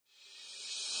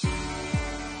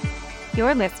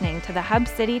You're listening to the Hub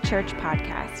City Church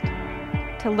podcast.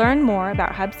 To learn more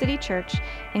about Hub City Church,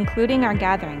 including our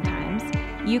gathering times,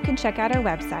 you can check out our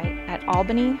website at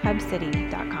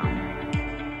albanyhubcity.com.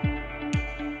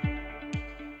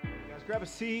 Guys, grab a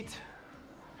seat.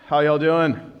 How y'all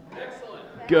doing?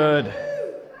 Excellent. Good.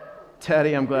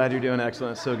 Teddy, I'm glad you're doing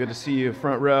excellent. So good to see you,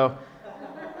 front row.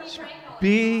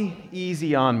 Be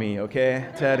easy on me, okay,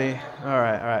 Teddy? All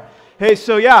right. Hey,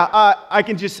 so yeah, I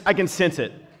can sense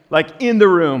it. Like in the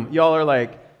room, y'all are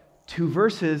like, 2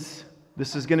 verses.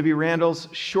 This is going to be Randall's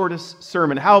shortest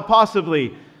sermon. How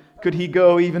possibly could he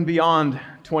go even beyond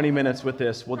 20 minutes with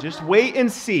this? Well, just wait and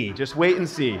see.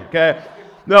 Okay?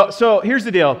 No, so here's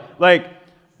the deal. Like,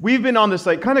 we've been on this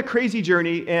like kind of crazy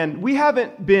journey, and we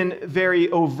haven't been very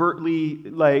overtly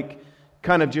like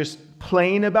kind of just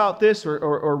plain about this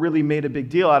or really made a big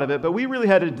deal out of it, but we really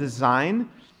had a design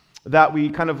that we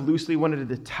kind of loosely wanted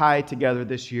to tie together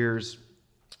this year's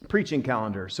preaching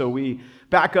calendar. So we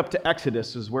back up to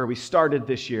Exodus is where we started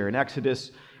this year, and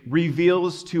Exodus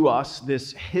reveals to us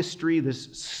this history,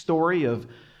 this story of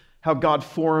how God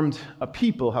formed a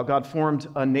people, how God formed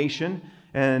a nation,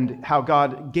 and how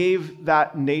God gave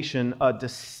that nation a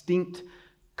distinct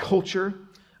culture,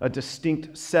 a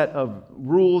distinct set of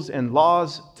rules and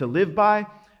laws to live by,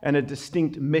 and a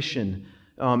distinct mission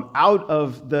out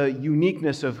of the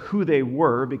uniqueness of who they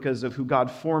were because of who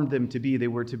God formed them to be. They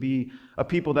were to be a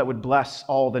people that would bless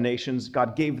all the nations.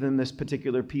 God gave them this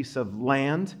particular piece of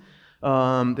land,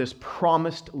 this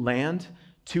promised land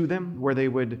to them where they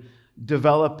would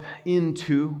develop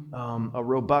into a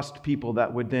robust people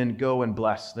that would then go and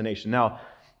bless the nation. Now,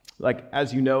 like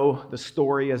as you know, the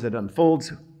story as it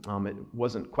unfolds, it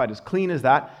wasn't quite as clean as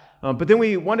that. But then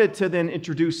we wanted to then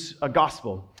introduce a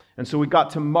gospel. And so we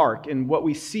got to Mark. And what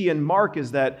we see in Mark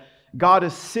is that God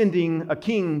is sending a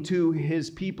king to his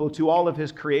people, to all of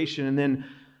his creation. And then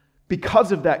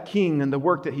because of that king and the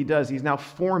work that he does, he's now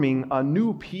forming a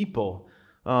new people,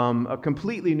 a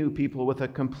completely new people with a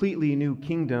completely new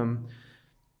kingdom.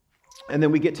 And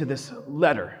then we get to this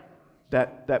letter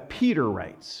that Peter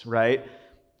writes, right?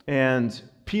 And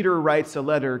Peter writes a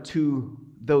letter to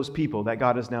those people that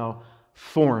God has now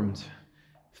formed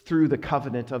through the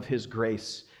covenant of his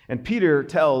grace. And Peter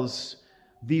tells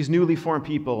these newly formed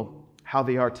people how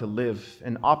they are to live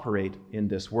and operate in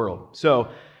this world. So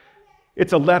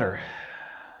it's a letter.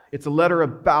 It's a letter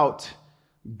about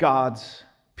God's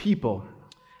people,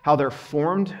 how they're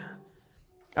formed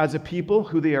as a people,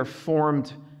 who they are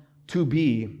formed to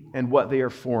be, and what they are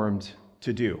formed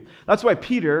to do. That's why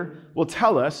Peter will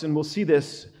tell us, and we'll see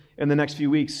this in the next few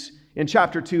weeks, in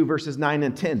chapter 2, verses 9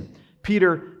 and 10.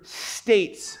 Peter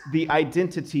states the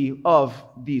identity of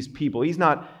these people. He's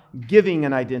not giving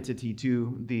an identity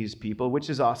to these people, which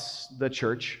is us, the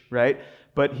church, right?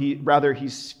 But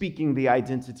he's speaking the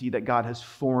identity that God has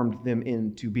formed them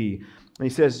in to be. And he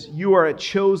says, "You are a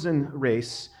chosen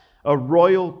race, a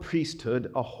royal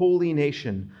priesthood, a holy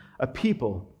nation, a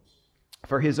people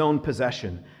for his own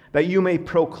possession, that you may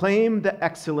proclaim the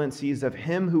excellencies of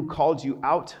him who called you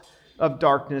out of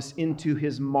darkness into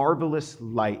his marvelous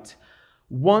light.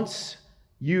 Once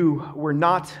you were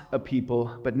not a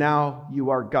people, but now you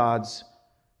are God's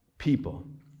people."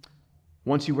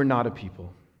 Once you were not a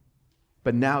people,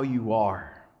 but now you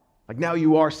are. Like now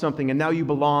you are something, and now you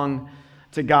belong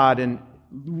to God. And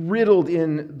riddled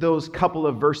in those couple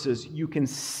of verses, you can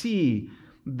see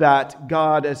that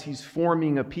God, as he's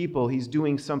forming a people, he's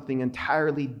doing something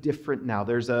entirely different now.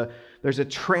 There's a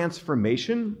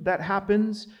transformation that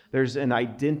happens. There's an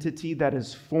identity that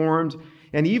is formed.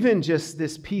 And even just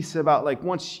this piece about like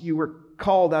once you were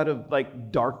called out of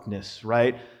like darkness,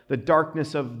 right? The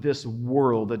darkness of this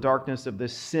world, the darkness of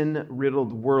this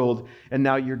sin-riddled world, and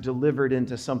now you're delivered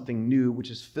into something new, which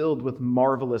is filled with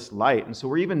marvelous light. And so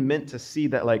we're even meant to see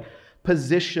that like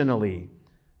positionally,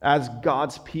 as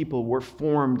God's people, we're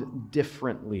formed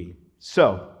differently.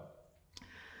 So,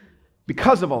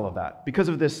 because of all of that, because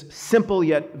of this simple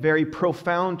yet very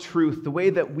profound truth, the way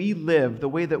that we live, the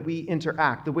way that we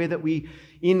interact, the way that we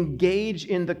engage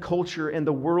in the culture and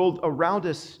the world around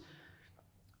us,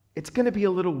 it's going to be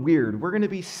a little weird. We're going to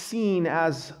be seen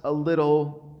as a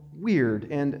little weird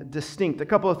and distinct. A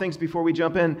couple of things before we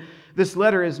jump in. This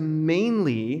letter is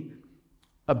mainly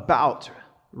about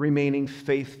remaining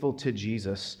faithful to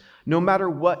Jesus, no matter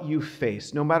what you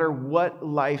face, no matter what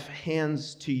life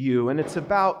hands to you. And it's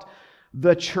about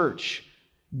the church,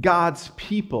 God's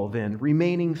people, then,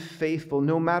 remaining faithful,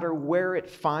 no matter where it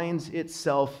finds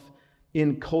itself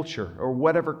in culture or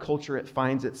whatever culture it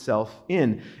finds itself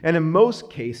in. And in most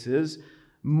cases,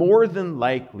 more than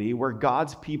likely, where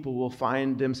God's people will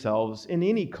find themselves in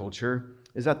any culture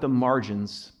is at the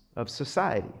margins of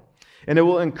society. And it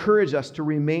will encourage us to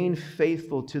remain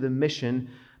faithful to the mission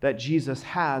that Jesus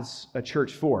has a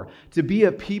church for, to be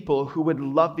a people who would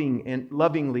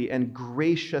lovingly and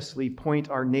graciously point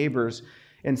our neighbors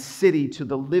and city to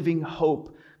the living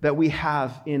hope that we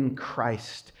have in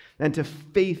Christ, and to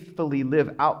faithfully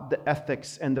live out the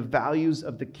ethics and the values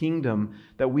of the kingdom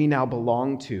that we now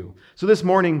belong to. So this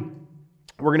morning,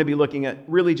 we're going to be looking at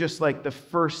really just like the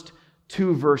first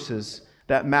 2 verses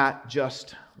that Matt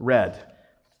just read.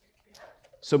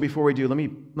 So before we do, let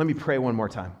me pray one more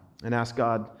time and ask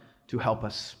God to help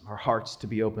us, our hearts to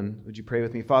be open. Would you pray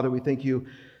with me? Father, we thank you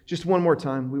just one more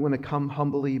time. We want to come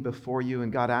humbly before you,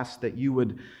 and God, ask that you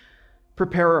would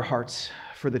prepare our hearts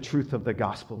for the truth of the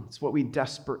gospel. It's what we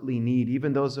desperately need.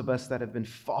 Even those of us that have been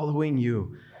following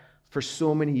you for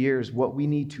so many years, what we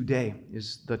need today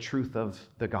is the truth of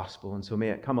the gospel. And so may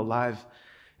it come alive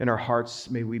in our hearts.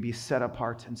 May we be set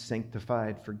apart and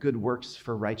sanctified for good works,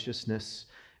 for righteousness.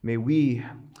 May we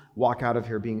walk out of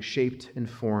here being shaped and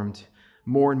formed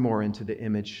more and more into the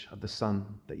image of the Son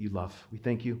that you love. We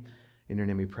thank you. In your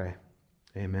name we pray.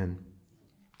 Amen.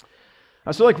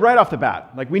 So right off the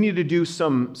bat, we need to do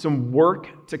some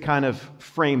work to kind of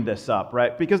frame this up,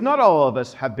 right? Because not all of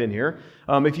us have been here.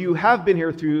 If you have been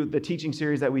here through the teaching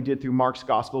series that we did through Mark's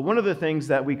Gospel, one of the things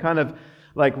that we kind of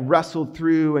wrestled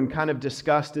through and kind of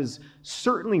discussed is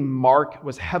certainly Mark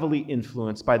was heavily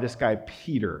influenced by this guy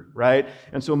Peter, right?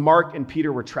 And so Mark and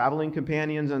Peter were traveling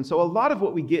companions. And so a lot of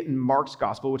what we get in Mark's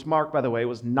Gospel, which Mark, by the way,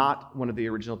 was not one of the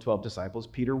original 12 disciples,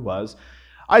 Peter was.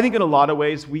 I think in a lot of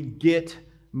ways we get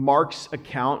Mark's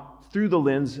account through the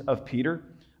lens of Peter,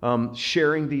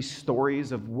 sharing these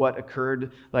stories of what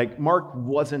occurred. Mark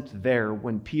wasn't there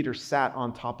when Peter sat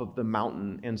on top of the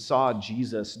mountain and saw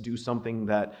Jesus do something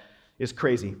that is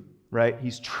crazy, right?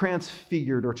 He's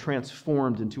transfigured or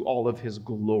transformed into all of his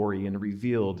glory and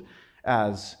revealed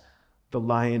as the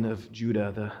Lion of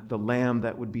Judah, the lamb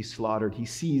that would be slaughtered. He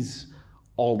sees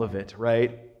all of it,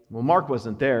 right? Well, Mark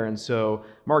wasn't there, and so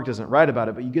Mark doesn't write about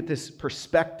it, but you get this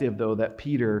perspective, though, that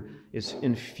Peter is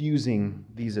infusing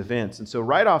these events. And so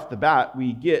right off the bat,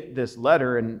 we get this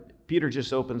letter, and Peter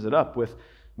just opens it up with,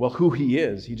 who he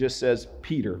is. He just says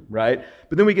Peter, right?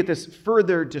 But then we get this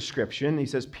further description. He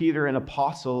says, Peter, an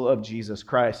apostle of Jesus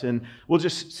Christ. And we'll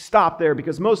just stop there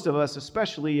because most of us,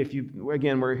 especially if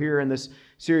we're here in this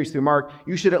series through Mark,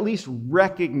 you should at least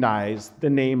recognize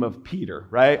the name of Peter,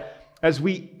 right? As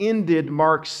we ended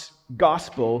Mark's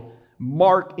gospel,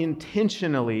 Mark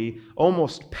intentionally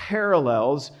almost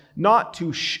parallels, not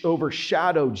to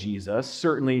overshadow Jesus.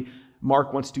 Certainly,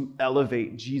 Mark wants to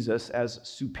elevate Jesus as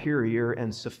superior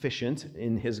and sufficient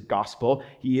in his gospel.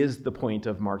 He is the point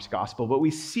of Mark's gospel. But we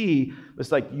see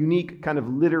this unique kind of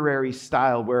literary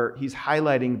style where he's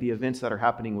highlighting the events that are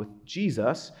happening with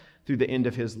Jesus through the end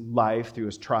of his life, through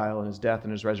his trial and his death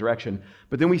and his resurrection.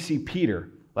 But then we see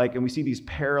Peter. And we see these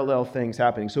parallel things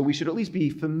happening. So we should at least be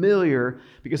familiar,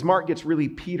 because Mark gets really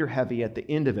Peter heavy at the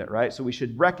end of it, right? So we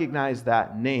should recognize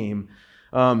that name.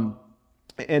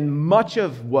 And much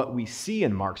of what we see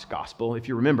in Mark's gospel, if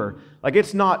you remember,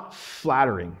 it's not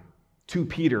flattering to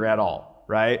Peter at all,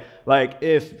 right?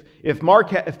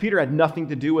 If Peter had nothing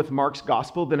to do with Mark's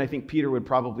gospel, then I think Peter would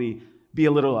probably be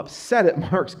a little upset at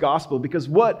Mark's gospel, because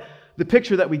the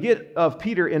picture that we get of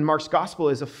Peter in Mark's gospel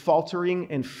is a faltering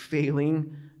and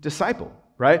failing disciple,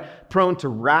 right? Prone to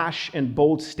rash and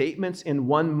bold statements in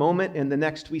one moment, and the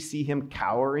next we see him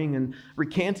cowering and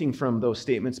recanting from those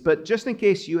statements. But just in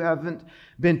case you haven't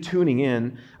been tuning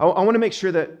in, I want to make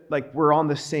sure that we're on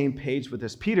the same page with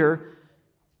this. Peter,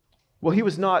 he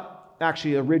was not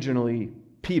actually originally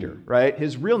Peter, right?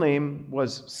 His real name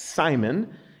was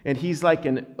Simon, and he's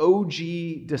an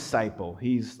OG disciple.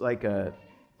 He's a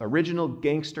original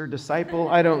gangster disciple.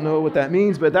 I don't know what that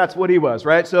means, but that's what he was,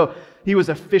 right? So he was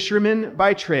a fisherman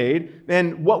by trade.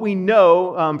 And what we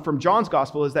know from John's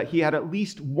gospel is that he had at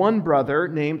least one brother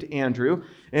named Andrew.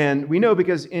 And we know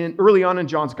because early on in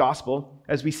John's gospel,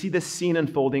 as we see this scene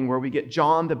unfolding where we get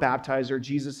John the baptizer,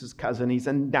 Jesus' cousin, he's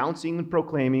announcing and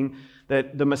proclaiming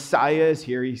that the Messiah is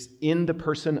here. He's in the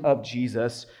person of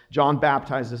Jesus. John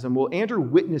baptizes him. Well, Andrew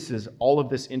witnesses all of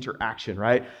this interaction,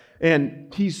 right?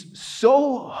 And he's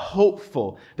so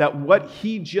hopeful that what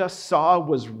he just saw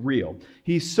was real.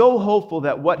 He's so hopeful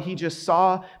that what he just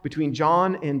saw between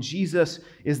John and Jesus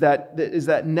is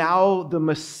that now the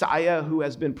Messiah who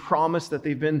has been promised, that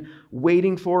they've been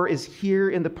waiting for, is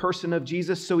here in the person of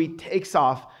Jesus. So he takes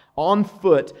off on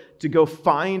foot to go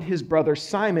find his brother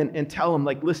Simon and tell him,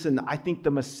 listen, I think the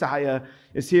Messiah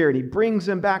is here. And he brings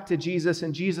him back to Jesus,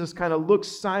 and Jesus kind of looks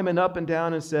Simon up and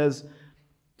down and says,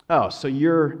 oh, so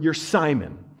you're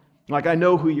Simon. I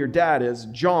know who your dad is,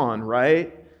 John,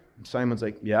 right? Simon's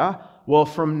like, yeah? Well,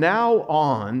 from now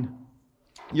on,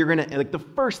 you're going to, like the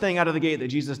first thing out of the gate that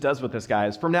Jesus does with this guy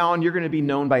is from now on, you're going to be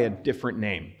known by a different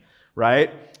name,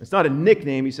 right? It's not a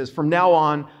nickname. He says, from now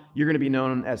on, you're going to be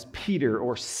known as Peter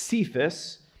or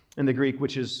Cephas in the Greek,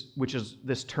 which is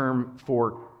this term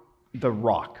for the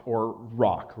rock or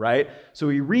rock, right? So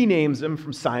he renames him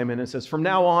from Simon and says, from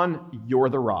now on, you're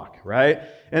the rock, right?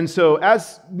 And so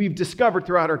as we've discovered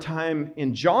throughout our time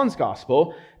in John's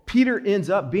gospel, Peter ends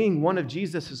up being one of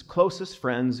Jesus' closest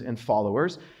friends and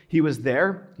followers. He was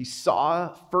there. He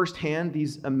saw firsthand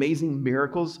these amazing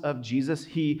miracles of Jesus.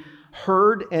 He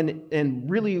heard and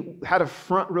really had a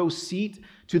front row seat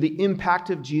to the impact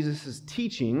of Jesus'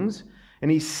 teachings. And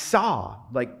he saw,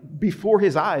 like before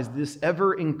his eyes, this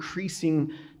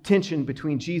ever-increasing tension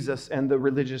between Jesus and the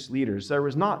religious leaders. There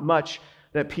was not much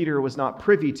that Peter was not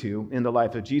privy to in the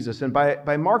life of Jesus. And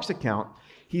by Mark's account,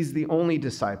 he's the only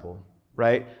disciple,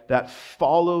 right, that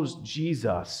follows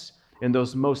Jesus in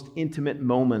those most intimate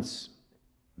moments,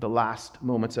 the last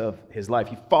moments of his life.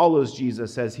 He follows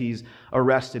Jesus as he's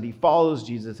arrested. He follows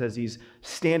Jesus as he's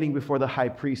standing before the high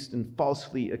priest and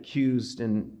falsely accused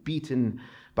and beaten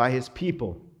by his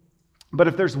people. But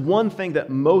if there's one thing that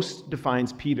most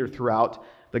defines Peter throughout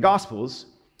the Gospels,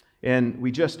 and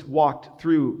we just walked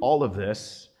through all of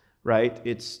this, right,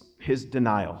 it's his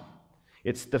denial.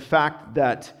 It's the fact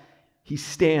that he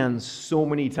stands so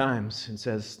many times and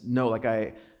says, no,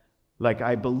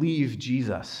 I believe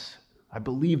Jesus. I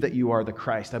believe that you are the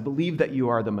Christ. I believe that you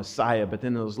are the Messiah. But then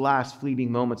in those last fleeting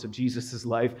moments of Jesus'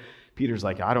 life, Peter's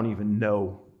like, I don't even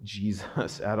know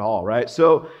Jesus at all, right?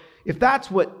 So if that's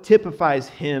what typifies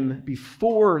him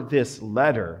before this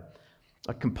letter,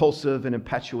 a compulsive and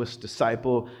impetuous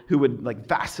disciple who would like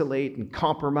vacillate and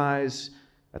compromise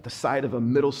at the sight of a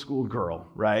middle school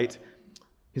girl, right?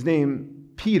 His name,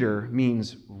 Peter,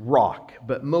 means rock,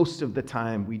 but most of the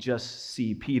time we just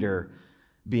see Peter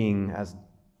being as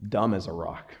dumb as a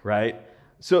rock, right?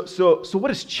 So what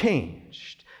has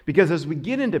changed? Because as we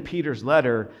get into Peter's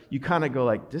letter, you kind of go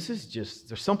like, there's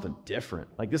something different.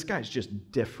 Like this guy's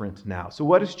just different now. So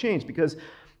what has changed? Because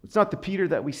it's not the Peter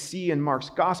that we see in Mark's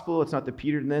gospel. It's not the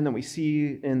Peter then that we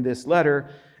see in this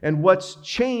letter. And what's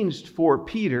changed for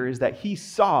Peter is that he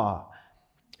saw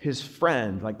his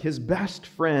friend, like his best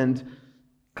friend,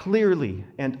 clearly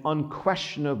and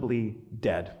unquestionably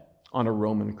dead on a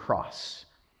Roman cross.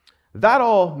 That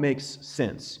all makes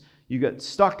sense. You get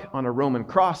stuck on a Roman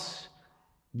cross,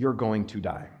 you're going to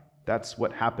die. That's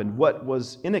what happened. What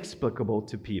was inexplicable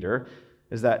to Peter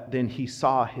is that then he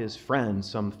saw his friend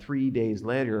some 3 days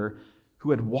later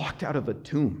who had walked out of a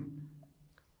tomb.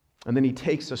 And then he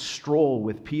takes a stroll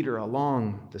with Peter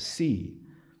along the sea.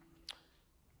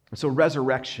 And so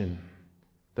resurrection,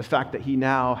 the fact that he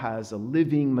now has a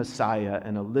living Messiah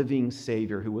and a living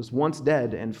Savior who was once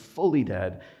dead and fully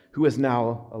dead, who is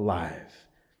now alive.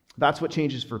 That's what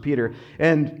changes for Peter.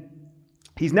 And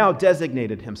he's now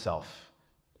designated himself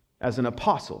as an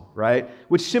apostle, right?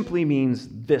 Which simply means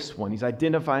this one. He's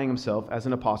identifying himself as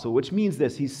an apostle, which means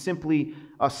this. He's simply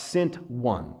a sent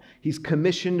one. He's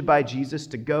commissioned by Jesus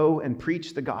to go and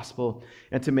preach the gospel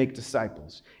and to make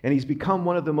disciples. And he's become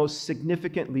one of the most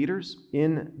significant leaders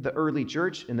in the early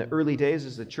church. In the early days,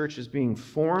 as the church is being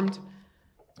formed,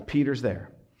 Peter's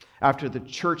there. After the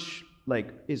church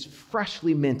is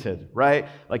freshly minted, right?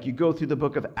 Like you go through the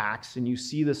book of Acts and you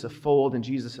see this unfold and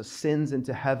Jesus ascends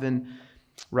into heaven,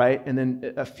 right? And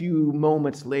then a few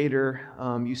moments later,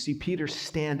 you see Peter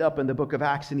stand up in the book of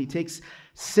Acts and he takes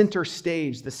center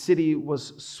stage. The city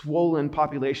was swollen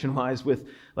population-wise with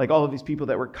all of these people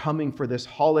that were coming for this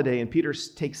holiday. And Peter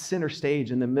takes center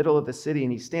stage in the middle of the city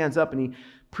and he stands up and he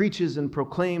preaches and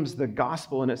proclaims the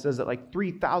gospel. And it says that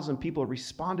 3,000 people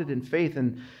responded in faith.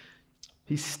 And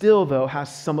he still, though,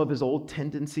 has some of his old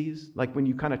tendencies, like when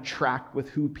you kind of track with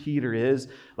who Peter is.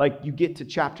 Like you get to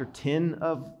chapter 10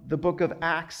 of the book of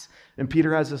Acts, and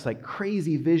Peter has this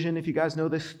crazy vision. If you guys know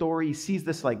this story, he sees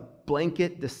this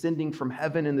blanket descending from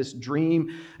heaven in this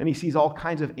dream, and he sees all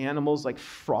kinds of animals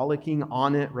frolicking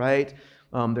on it, right?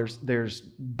 There's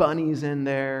bunnies in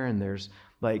there, and there's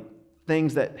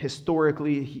things that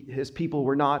historically his people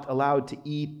were not allowed to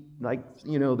eat.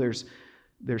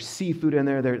 There's seafood in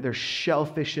there, there's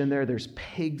shellfish in there, there's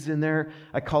pigs in there.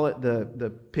 I call it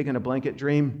the pig in a blanket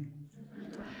dream.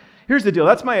 Here's the deal.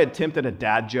 That's my attempt at a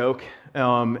dad joke,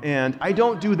 and I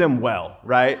don't do them well,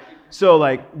 right? So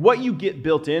what you get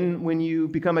built in when you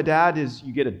become a dad is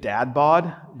you get a dad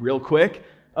bod real quick.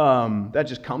 That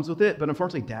just comes with it, but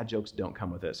unfortunately dad jokes don't come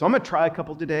with it. So I'm going to try a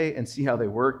couple today and see how they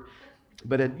work,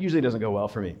 but it usually doesn't go well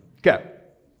for me. Okay,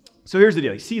 so here's the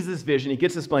deal. He sees this vision, he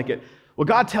gets this blanket. Well,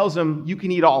 God tells him, you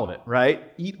can eat all of it,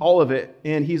 right? Eat all of it.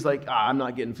 And he's like, I'm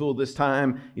not getting fooled this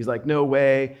time. He's like, no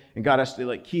way. And God has to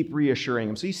like keep reassuring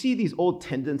him. So you see these old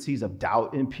tendencies of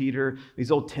doubt in Peter,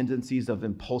 these old tendencies of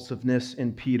impulsiveness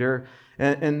in Peter.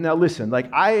 And now listen, like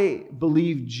I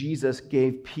believe Jesus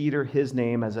gave Peter his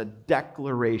name as a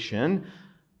declaration,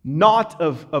 not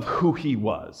of who he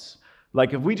was.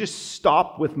 Like if we just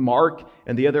stop with Mark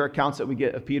and the other accounts that we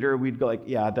get of Peter, we'd go like,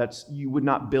 yeah, you would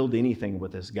not build anything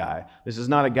with this guy. This is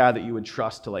not a guy that you would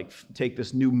trust to like take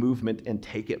this new movement and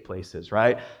take it places,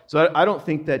 right? So I don't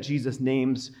think that Jesus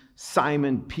names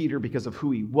Simon Peter because of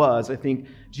who he was. I think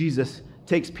Jesus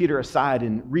takes Peter aside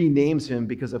and renames him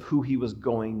because of who he was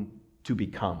going to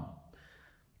become.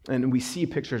 And we see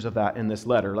pictures of that in this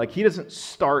letter. Like he doesn't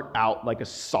start out like a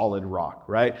solid rock,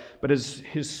 right? But as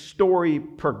his story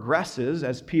progresses,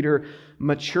 as Peter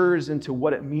matures into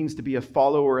what it means to be a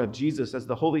follower of Jesus, as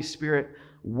the Holy Spirit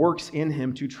works in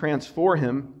him to transform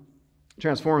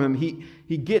him,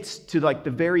 he gets to like the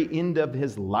very end of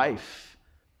his life.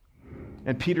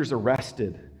 And Peter's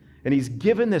arrested. And he's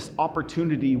given this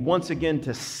opportunity once again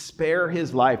to spare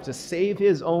his life, to save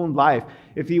his own life,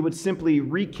 if he would simply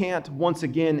recant once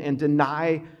again and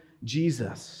deny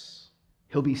Jesus.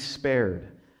 He'll be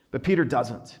spared. But Peter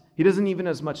doesn't. He doesn't even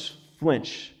as much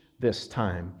flinch this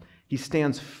time. He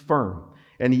stands firm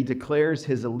and he declares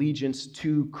his allegiance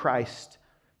to Christ,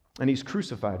 and he's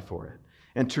crucified for it.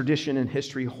 And tradition and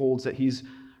history holds that his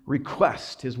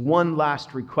one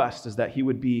last request is that he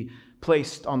would be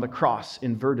placed on the cross,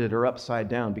 inverted or upside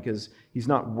down, because he's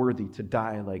not worthy to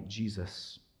die like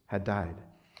Jesus had died.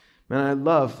 Man, I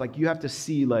love, like, you have to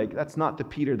see, like, that's not the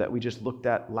Peter that we just looked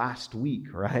at last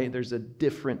week, right? There's a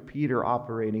different Peter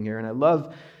operating here. And I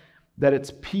love that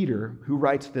it's Peter who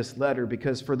writes this letter,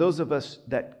 because for those of us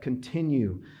that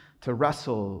continue to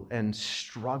wrestle and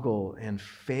struggle and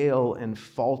fail and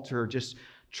falter, just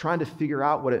trying to figure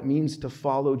out what it means to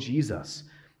follow Jesus,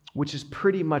 which is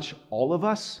pretty much all of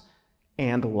us,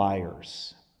 and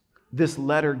liars. This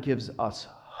letter gives us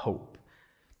hope.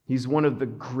 He's one of the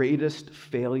greatest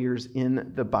failures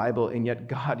in the Bible, and yet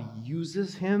God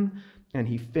uses him and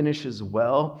he finishes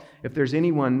well. If there's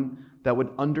anyone that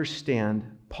would understand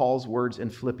Paul's words in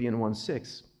Philippians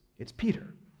 1:6, it's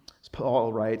Peter. As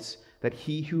Paul writes that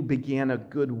he who began a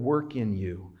good work in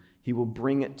you, he will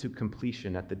bring it to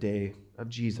completion at the day of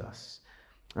Jesus.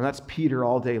 And that's Peter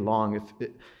all day long.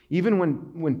 Even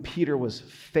when Peter was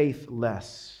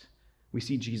faithless, we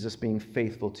see Jesus being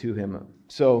faithful to him.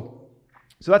 So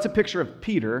that's a picture of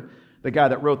Peter, the guy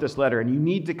that wrote this letter. And you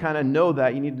need to kind of know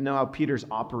that. You need to know how Peter's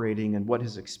operating and what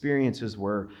his experiences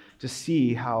were to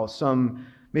see how some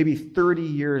maybe 30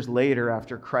 years later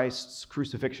after Christ's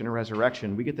crucifixion and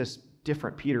resurrection, we get this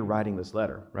different Peter writing this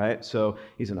letter, right? So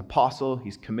he's an apostle.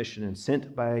 He's commissioned and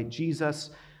sent by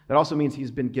Jesus. That also means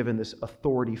he's been given this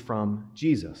authority from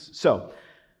Jesus. So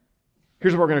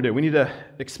here's what we're going to do. We need to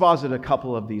exposit a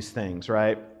couple of these things,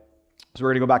 right? So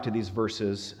we're going to go back to these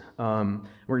verses. We're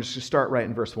just going to start right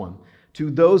in verse 1. To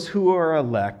those who are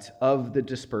elect of the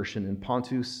dispersion in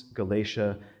Pontus,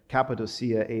 Galatia,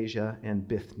 Cappadocia, Asia, and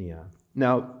Bithynia.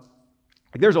 Now,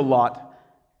 there's a lot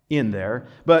in there,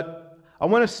 but I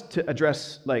want us to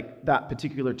address like that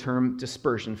particular term,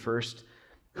 dispersion, first.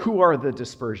 Who are the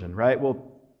dispersion, right?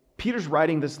 Well, Peter's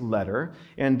writing this letter,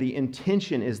 and the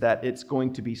intention is that it's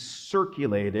going to be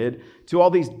circulated to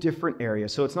all these different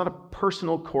areas. So it's not a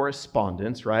personal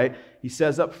correspondence, right? He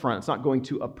says up front, it's not going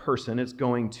to a person, it's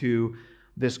going to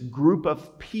this group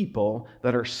of people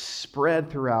that are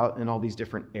spread throughout in all these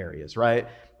different areas, right?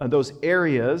 And those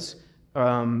areas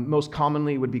most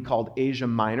commonly would be called Asia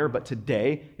Minor, but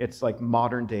today it's like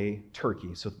modern day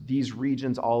Turkey. So these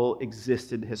regions all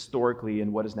existed historically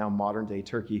in what is now modern day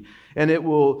Turkey. And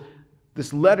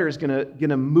this letter is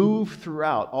gonna move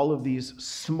throughout all of these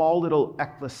small little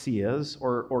ecclesias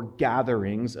or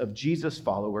gatherings of Jesus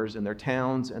followers in their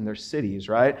towns and their cities,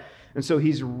 right? And so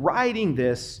he's writing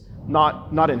this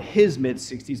not in his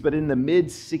mid-60s, but in the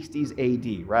mid-60s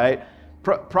AD, right?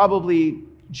 Probably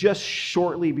just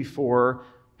shortly before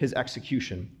his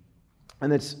execution.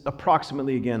 And it's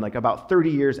approximately, again, like about 30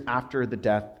 years after the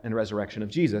death and resurrection of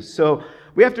Jesus. So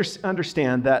we have to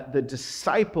understand that the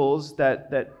disciples that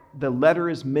the letter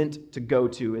is meant to go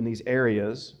to in these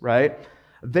areas, right?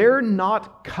 They're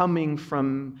not coming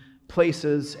from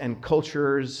places and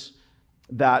cultures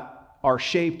that are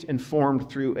shaped and formed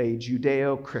through a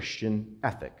Judeo-Christian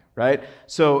ethic. Right?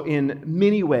 So in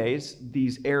many ways,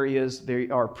 these areas, they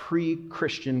are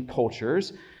pre-Christian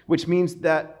cultures, which means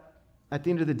that at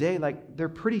the end of the day, like they're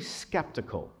pretty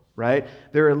skeptical, right?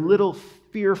 They're a little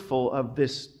fearful of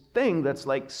this thing that's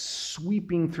like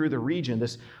sweeping through the region,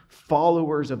 this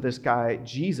followers of this guy,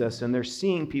 Jesus, and they're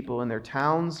seeing people in their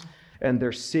towns and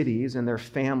their cities and their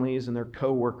families and their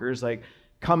coworkers like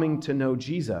coming to know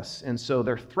Jesus. And so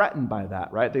they're threatened by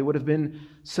that, right? They would have been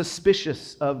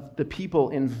suspicious of the people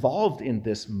involved in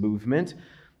this movement.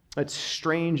 It's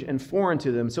strange and foreign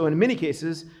to them. So in many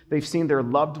cases, they've seen their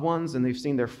loved ones and they've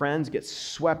seen their friends get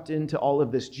swept into all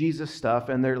of this Jesus stuff,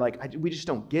 and they're like, we just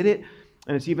don't get it.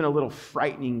 And it's even a little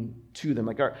frightening to them.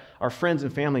 Like our friends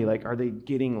and family, like, are they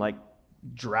getting like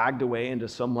dragged away into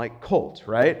some like cult,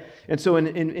 right? And so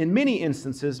in many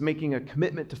instances, making a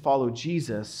commitment to follow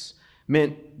Jesus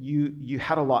meant you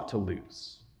had a lot to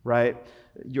lose, right?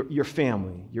 Your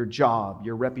family, your job,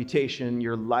 your reputation,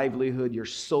 your livelihood, your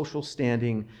social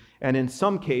standing, and in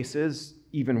some cases,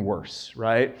 even worse,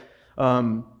 right?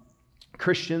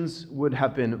 Christians would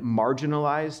have been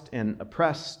marginalized and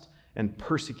oppressed and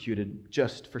persecuted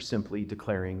just for simply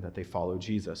declaring that they follow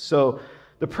Jesus. So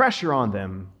the pressure on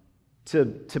them to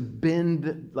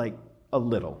bend like a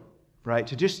little, right?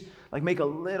 To just like make a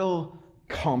little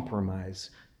compromise,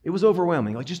 it was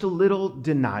overwhelming, like just a little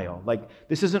denial. Like,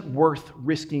 this isn't worth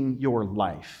risking your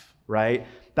life, right?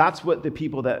 That's what the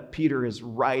people that Peter is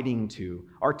writing to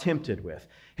are tempted with.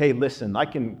 Hey, listen, I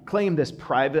can claim this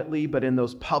privately, but in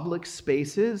those public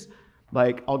spaces,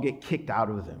 like, I'll get kicked out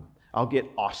of them. I'll get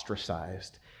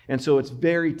ostracized. And so it's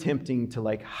very tempting to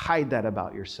like hide that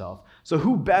about yourself. So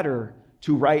who better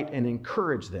to write and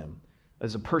encourage them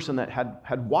as a person that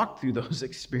had walked through those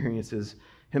experiences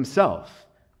himself?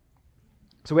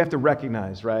 So we have to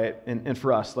recognize, right, and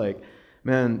for us, like,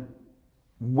 man,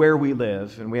 where we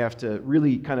live, and we have to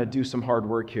really kind of do some hard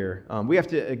work here. We have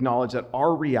to acknowledge that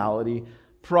our reality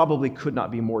probably could not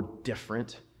be more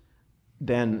different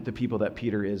than the people that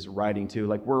Peter is writing to.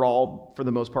 Like, we're all, for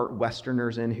the most part,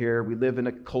 Westerners in here. We live in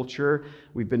a culture.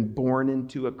 We've been born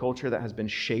into a culture that has been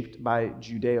shaped by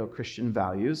Judeo-Christian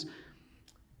values.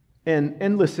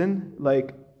 And listen,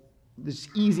 like, it's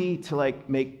easy to like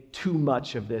make too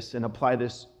much of this and apply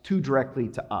this too directly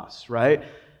to us, right?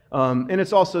 And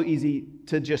it's also easy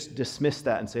to just dismiss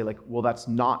that and say like, well, that's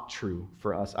not true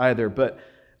for us either. But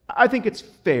I think it's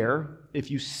fair if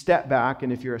you step back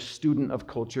and if you're a student of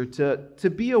culture to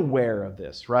be aware of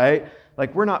this, right?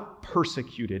 Like, we're not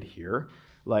persecuted here.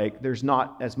 Like, there's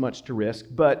not as much to risk.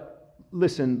 But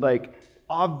listen, like,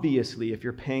 obviously, if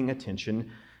you're paying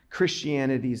attention,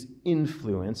 Christianity's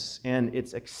influence and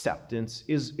its acceptance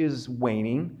is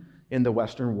waning in the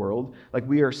Western world. Like,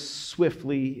 we are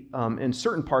swiftly, in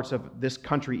certain parts of this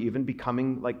country even,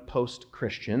 becoming like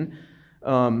post-Christian.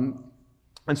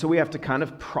 And so we have to kind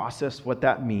of process what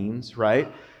that means, right?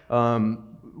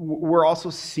 We're also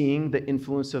seeing the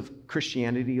influence of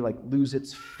Christianity like lose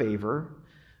its favor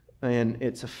and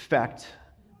its effect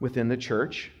within the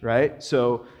church, right?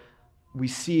 So we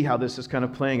see how this is kind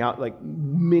of playing out. Like,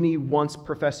 many once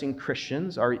professing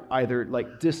Christians are either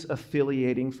like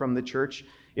disaffiliating from the church,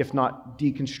 if not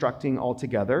deconstructing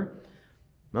altogether.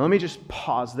 Now, let me just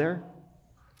pause there.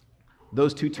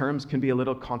 Those two terms can be a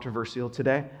little controversial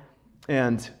today,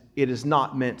 and it is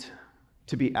not meant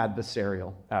to be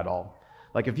adversarial at all.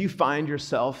 Like, if you find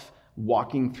yourself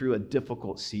walking through a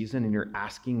difficult season and you're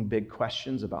asking big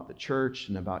questions about the church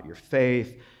and about your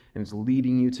faith, and it's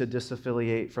leading you to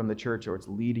disaffiliate from the church, or it's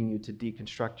leading you to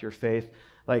deconstruct your faith,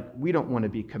 like, we don't want to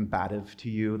be combative to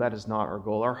you. That is not our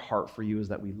goal. Our heart for you is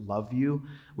that we love you.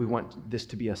 We want this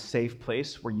to be a safe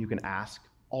place where you can ask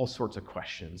all sorts of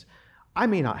questions. I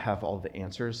may not have all the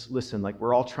answers. Listen, like,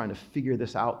 we're all trying to figure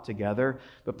this out together,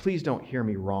 but please don't hear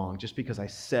me wrong just because I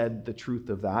said the truth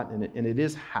of that, and it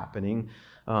is happening.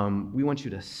 We want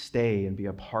you to stay and be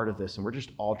a part of this, and we're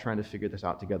just all trying to figure this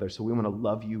out together. So we want to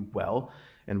love you well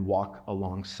and walk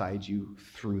alongside you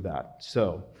through that.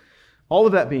 So all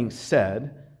of that being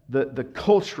said, the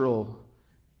cultural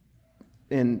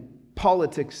and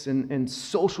politics and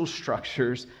social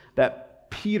structures that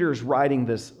Peter's writing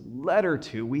this letter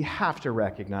to, we have to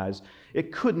recognize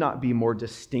it could not be more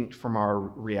distinct from our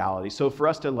reality. So for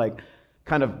us to like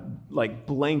kind of like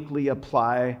blankly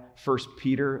apply 1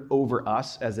 Peter over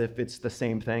us as if it's the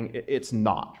same thing, it's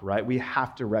not, right? We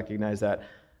have to recognize that.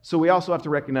 So we also have to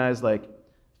recognize like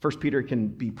 1 Peter can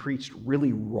be preached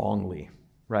really wrongly,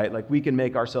 right? Like, we can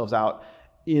make ourselves out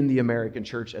in the American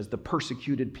church as the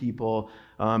persecuted people.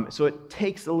 So it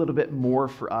takes a little bit more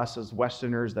for us as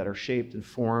Westerners that are shaped and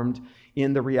formed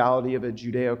in the reality of a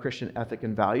Judeo-Christian ethic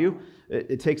and value.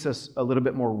 It takes us a little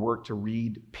bit more work to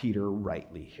read Peter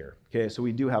rightly here. Okay, so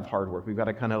we do have hard work. We've got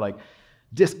to kind of like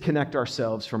disconnect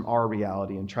ourselves from our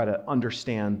reality and try to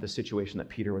understand the situation that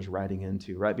Peter was writing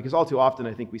into, right? Because all too often,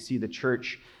 I think we see the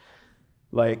church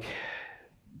like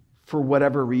for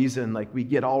whatever reason, like we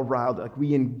get all riled, like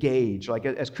we engage. Like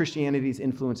as Christianity's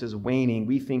influence is waning,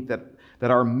 we think that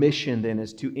our mission then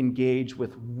is to engage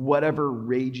with whatever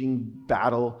raging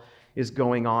battle is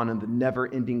going on in the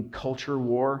never-ending culture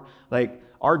war. Like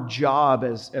our job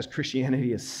as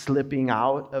Christianity is slipping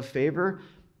out of favor.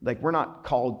 Like we're not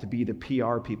called to be the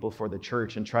PR people for the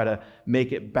church and try to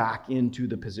make it back into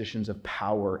the positions of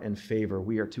power and favor.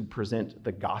 We are to present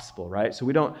the gospel, right? So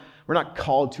we're not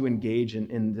called to engage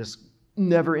in this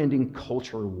never-ending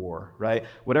culture war, right?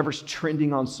 Whatever's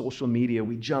trending on social media,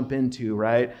 we jump into,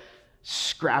 right?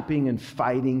 Scrapping and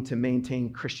fighting to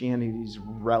maintain Christianity's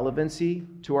relevancy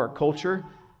to our culture.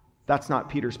 That's not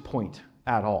Peter's point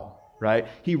at all. Right?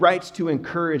 He writes to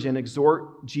encourage and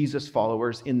exhort Jesus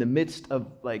followers in the midst of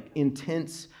like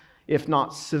intense, if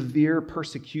not severe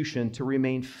persecution, to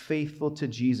remain faithful to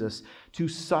Jesus, to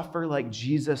suffer like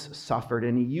Jesus suffered.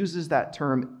 And he uses that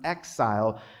term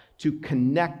exile to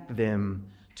connect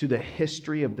them to the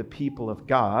history of the people of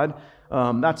God.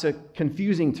 That's a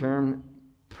confusing term.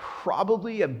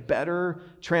 Probably a better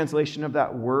translation of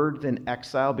that word than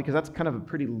exile, because that's kind of a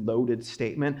pretty loaded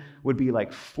statement, would be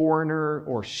like foreigner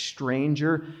or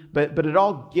stranger, but it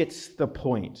all gets the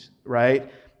point,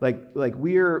 right? Like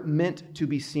we're meant to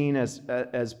be seen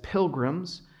as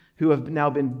pilgrims who have now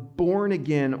been born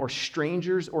again, or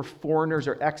strangers or foreigners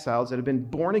or exiles that have been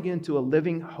born again to a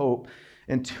living hope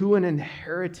and to an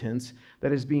inheritance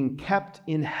that is being kept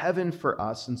in heaven for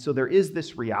us. And so there is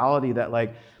this reality that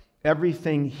like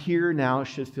everything here now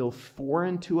should feel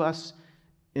foreign to us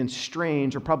and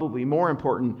strange, or probably more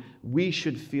important, we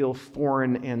should feel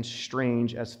foreign and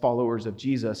strange as followers of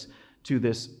Jesus to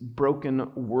this broken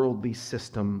worldly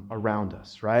system around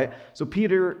us, right? So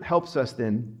Peter helps us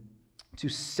then to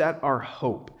set our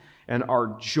hope and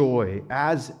our joy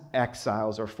as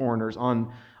exiles or foreigners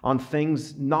on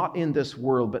things not in this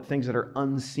world, but things that are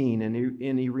unseen.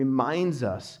 And he reminds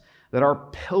us that our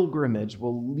pilgrimage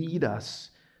will lead us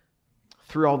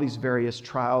through all these various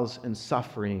trials and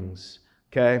sufferings,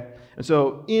 okay? And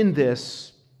so in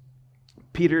this,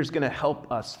 Peter's going to help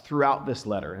us throughout this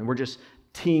letter, and we're just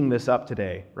teeing this up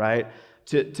today, right?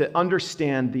 To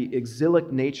understand the exilic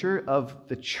nature of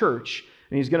the church,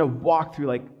 and he's going to walk through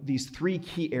like these three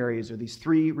key areas or these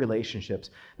three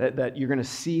relationships that you're going to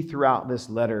see throughout this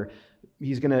letter.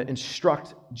 He's going to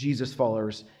instruct Jesus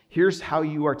followers. Here's how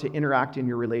you are to interact in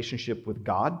your relationship with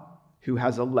God, who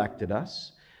has elected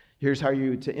us. Here's how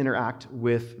you are to interact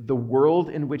with the world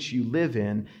in which you live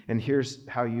in, and here's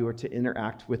how you are to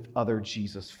interact with other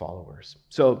Jesus followers.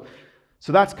 So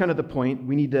that's kind of the point.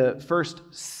 We need to first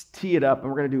tee it up, and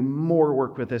we're going to do more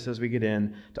work with this as we get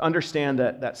in, to understand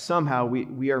that somehow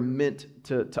we are meant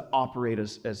to operate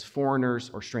as foreigners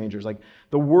or strangers. Like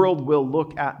the world will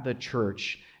look at the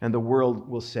church, and the world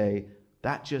will say,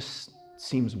 that just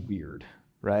seems weird.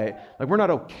 Right? Like we're not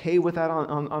okay with that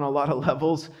on a lot of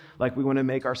levels. Like we want to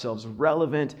make ourselves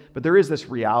relevant, but there is this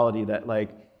reality that like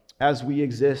as we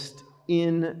exist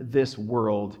in this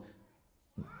world,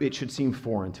 it should seem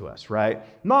foreign to us, right?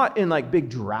 Not in like big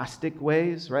drastic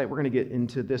ways, right? We're going to get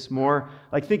into this more.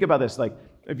 Like think about this, like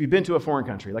if you've been to a foreign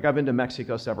country, like I've been to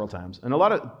Mexico several times, and a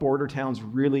lot of border towns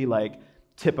really like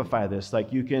typify this.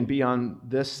 Like you can be on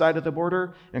this side of the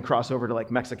border and cross over to like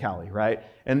Mexicali, right?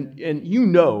 And you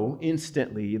know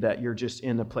instantly that you're just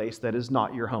in a place that is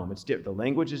not your home. It's the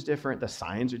language is different, the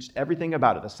signs are just everything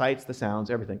about it, the sights, the sounds,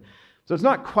 everything. So it's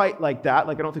not quite like that.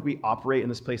 Like I don't think we operate in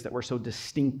this place that we're so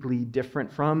distinctly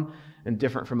different from and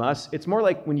different from us. It's more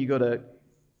like when you go to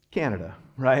Canada,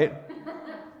 right?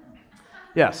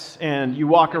 Yes, and you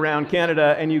walk around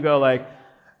Canada and you go like,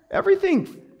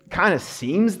 everything kind of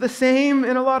seems the same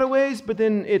in a lot of ways, but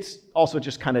then it's also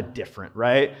just kind of different,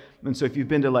 right? And so if you've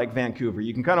been to like Vancouver,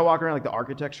 you can kind of walk around, like the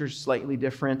architecture is slightly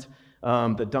different.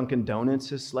 The Dunkin'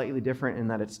 Donuts is slightly different in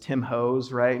that it's Tim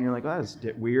Ho's, right? And you're like, oh, that's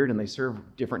weird, and they serve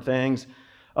different things.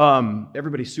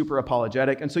 Everybody's super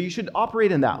apologetic, and so you should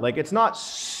operate in that. Like it's not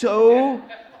so,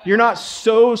 you're not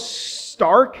so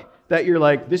stark that you're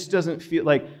like, this doesn't feel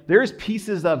like, there's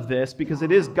pieces of this because it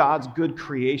is God's good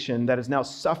creation that is now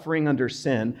suffering under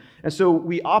sin. And so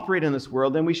we operate in this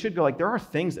world, and we should go like, there are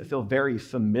things that feel very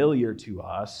familiar to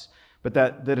us, but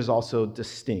that is also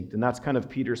distinct. And that's kind of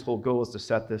Peter's whole goal, is to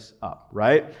set this up,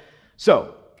 right?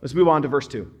 So let's move on to verse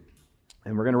 2,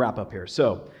 and we're going to wrap up here.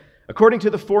 So, according to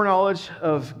the foreknowledge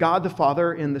of God the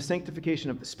Father in the sanctification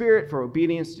of the Spirit, for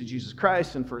obedience to Jesus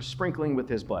Christ and for sprinkling with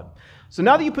his blood. So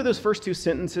now that you put those first two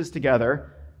sentences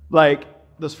together, like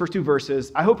those first two verses,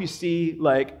 I hope you see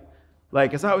like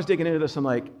as I was digging into this, I'm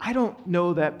like, I don't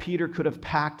know that Peter could have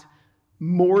packed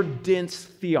more dense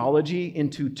theology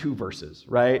into 2 verses,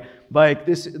 right? Like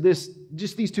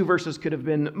just these 2 verses could have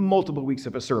been multiple weeks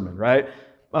of a sermon, right?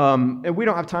 And we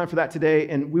don't have time for that today,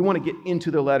 and we want to get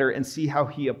into the letter and see how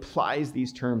he applies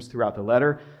these terms throughout the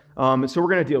letter. And so we're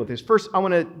going to deal with this. First, I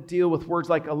want to deal with words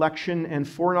like election and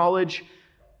foreknowledge.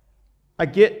 I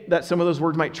get that some of those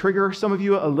words might trigger some of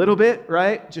you a little bit,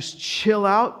 right? Just chill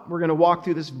out. We're going to walk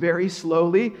through this very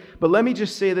slowly. But let me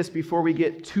just say this before we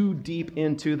get too deep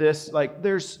into this. Like,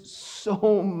 there's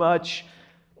so much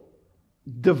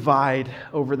divide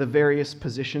over the various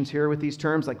positions here with these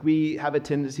terms. Like, we have a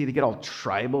tendency to get all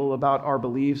tribal about our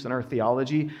beliefs and our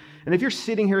theology. And if you're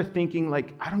sitting here thinking,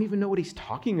 like, I don't even know what he's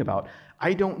talking about,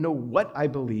 I don't know what I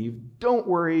believe, don't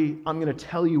worry, I'm going to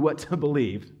tell you what to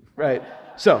believe, right?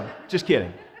 So, just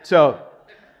kidding. So,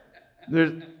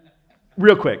 there's,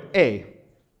 real quick,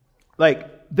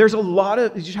 there's a lot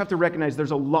of, you just have to recognize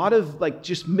there's a lot of,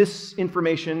 just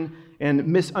misinformation and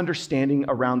misunderstanding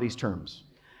around these terms.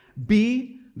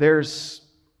 B, there's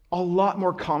a lot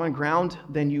more common ground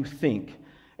than you think.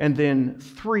 And then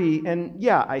 3, and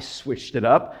yeah, I switched it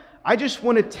up. I just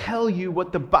want to tell you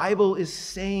what the Bible is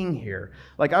saying here.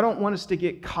 I don't want us to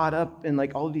get caught up in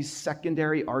all of these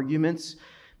secondary arguments.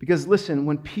 Because listen,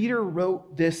 when Peter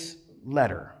wrote this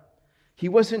letter, he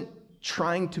wasn't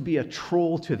trying to be a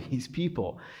troll to these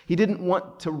people. He didn't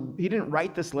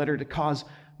write this letter to cause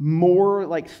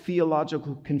more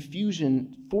theological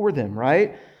confusion for them,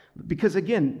 right? Because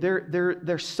again,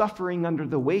 they're suffering under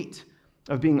the weight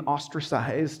of being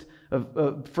ostracized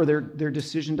for their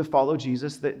decision to follow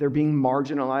Jesus. They're being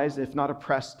marginalized, if not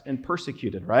oppressed and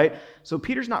persecuted, right? So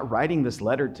Peter's not writing this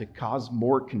letter to cause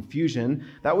more confusion.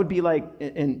 That would be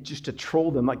and just to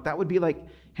troll them, that would be like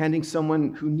handing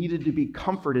someone who needed to be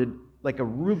comforted a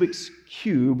Rubik's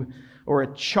Cube or a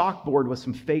chalkboard with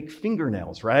some fake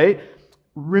fingernails, right?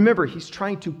 Remember, he's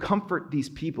trying to comfort these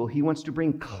people. He wants to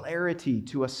bring clarity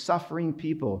to a suffering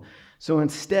people. So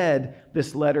instead,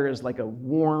 this letter is like a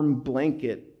warm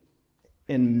blanket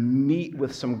and meat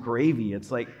with some gravy.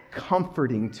 It's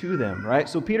comforting to them, right?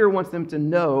 So Peter wants them to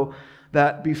know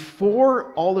that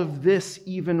before all of this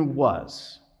even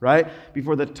was, right?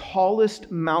 Before the tallest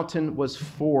mountain was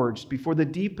forged, before the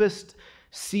deepest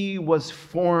sea was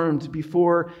formed,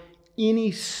 before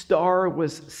any star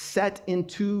was set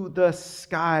into the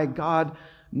sky, God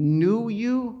knew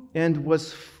you and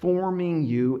was forming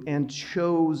you and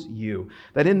chose you.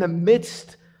 That in the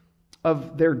midst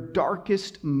of their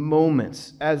darkest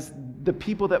moments, as the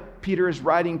people that Peter is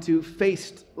writing to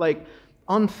faced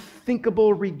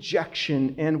unthinkable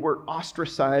rejection and were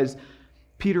ostracized,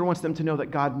 Peter wants them to know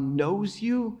that God knows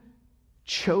you,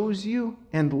 chose you,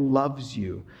 and loves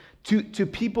you. To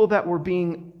people that were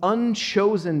being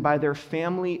unchosen by their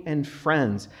family and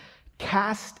friends,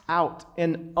 cast out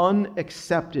and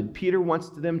unaccepted, Peter wants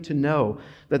them to know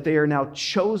that they are now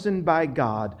chosen by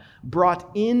God, brought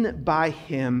in by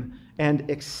him, and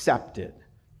accepted.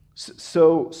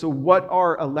 So what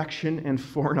are election and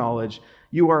foreknowledge?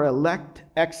 You are elect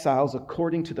exiles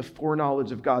according to the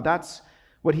foreknowledge of God. That's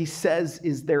what he says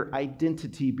is their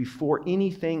identity before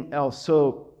anything else.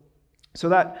 So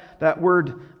that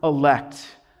word elect,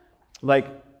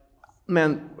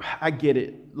 man, I get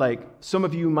it. Some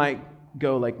of you might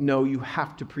go no, you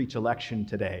have to preach election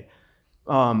today.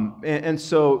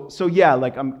 So yeah,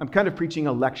 I'm kind of preaching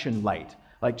election light.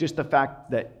 Just the fact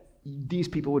that these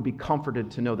people would be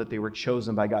comforted to know that they were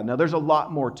chosen by God. Now, there's a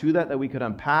lot more to that we could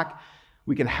unpack.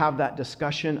 We can have that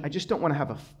discussion. I just don't want to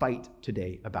have a fight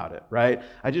today about it, right?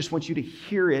 I just want you to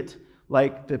hear it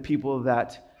like the people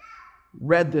that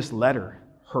read this letter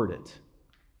heard it.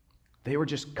 They were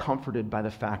just comforted by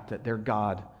the fact that their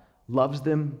God loves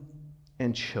them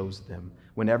and chose them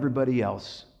when everybody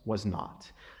else was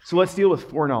not. So let's deal with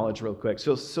foreknowledge real quick.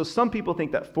 So some people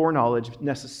think that foreknowledge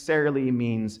necessarily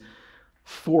means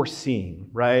foreseeing,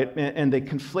 right? And they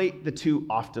conflate the two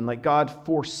often. God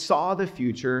foresaw the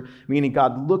future, meaning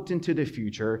God looked into the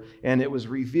future and it was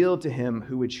revealed to him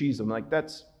who would choose them.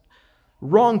 That's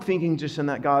wrong thinking, just in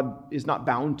that God is not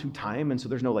bound to time, and so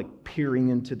there's no peering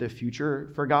into the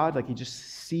future for God. He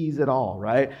just sees it all,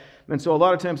 right? And so a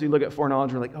lot of times we look at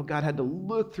foreknowledge, we're oh, God had to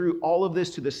look through all of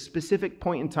this to the specific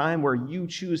point in time where you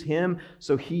choose him,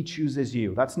 so he chooses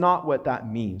you. That's not what that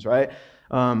means, right?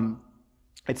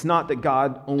 It's not that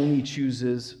God only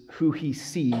chooses who he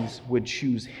sees would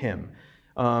choose him.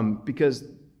 Because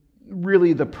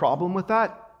really the problem with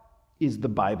that is the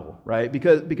Bible, right?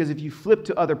 Because if you flip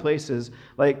to other places,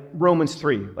 like Romans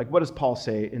 3, what does Paul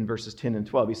say in verses 10 and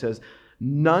 12? He says,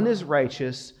 none is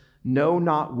righteous, no,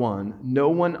 not one. No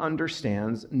one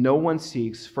understands, no one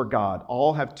seeks for God.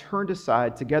 All have turned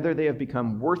aside, together they have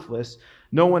become worthless.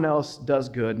 No one else does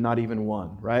good, not even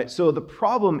one, right? So the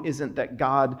problem isn't that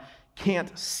God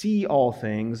can't see all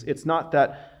things. It's not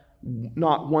that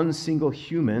not one single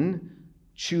human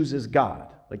chooses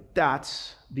God. Like,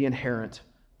 that's the inherent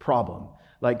problem.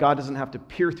 Like, God doesn't have to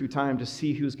peer through time to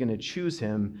see who's going to choose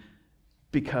him,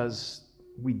 because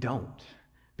we don't,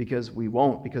 because we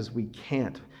won't, because we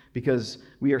can't, because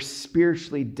we are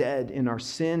spiritually dead in our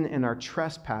sin and our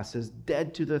trespasses,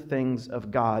 dead to the things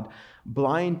of God,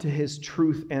 blind to his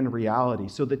truth and reality.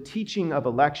 So the teaching of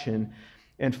election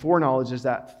and foreknowledge is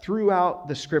that throughout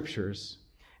the scriptures,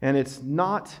 and it's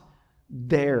not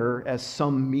there as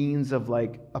some means of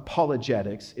like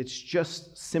apologetics, it's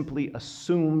just simply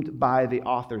assumed by the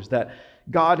authors that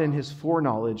God in his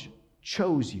foreknowledge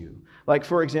chose you. Like,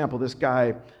 for example, this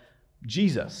guy,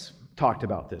 Jesus, talked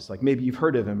about this. Like, maybe you've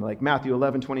heard of him. Like Matthew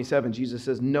 11:27, Jesus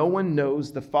says, "No one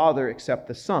knows the Father except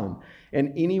the Son,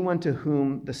 and anyone to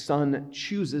whom the Son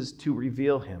chooses to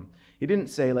reveal him." He didn't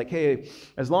say like, hey,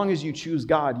 as long as you choose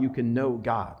God, you can know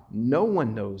God. No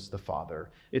one knows the Father.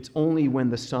 It's only when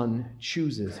the Son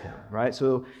chooses him, right?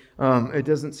 So it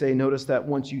doesn't say, notice that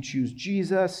once you choose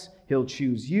Jesus, he'll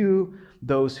choose you.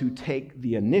 Those who take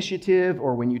the initiative,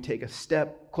 or when you take a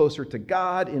step closer to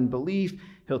God in belief,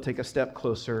 he'll take a step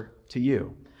closer to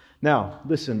you. Now,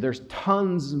 listen, there's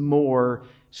tons more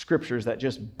scriptures that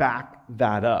just back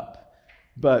that up.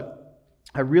 But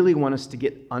I really want us to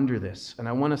get under this, and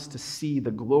I want us to see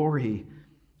the glory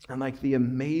and like the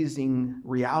amazing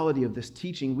reality of this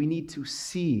teaching. We need to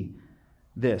see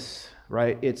this,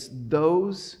 right? It's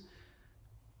those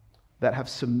that have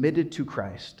submitted to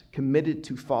Christ, committed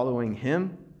to following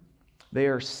him. They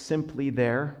are simply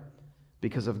there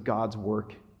because of God's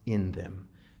work in them,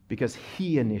 because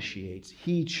he initiates,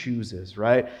 he chooses,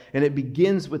 right? And it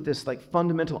begins with this like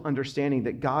fundamental understanding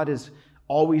that God is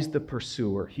always the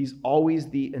pursuer. He's always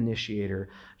the initiator.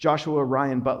 Joshua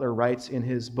Ryan Butler writes in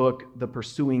his book, The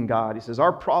Pursuing God, he says,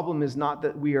 "Our problem is not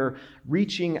that we are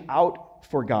reaching out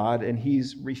for God and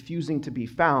he's refusing to be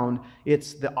found.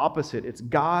 It's the opposite. It's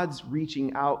God's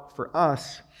reaching out for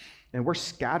us and we're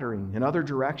scattering in other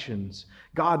directions.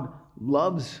 God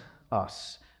loves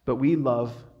us, but we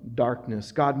love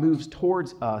darkness. God moves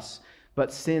towards us,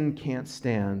 but sin can't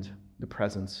stand the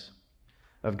presence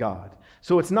of God."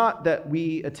 So it's not that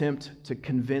we attempt to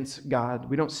convince God.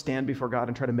 We don't stand before God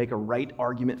and try to make a right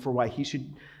argument for why he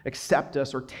should accept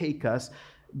us or take us.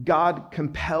 God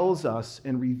compels us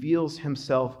and reveals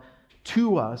himself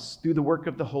to us through the work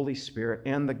of the Holy Spirit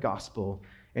and the gospel,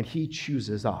 and he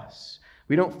chooses us.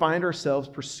 We don't find ourselves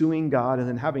pursuing God and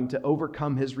then having to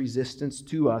overcome his resistance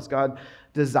to us. God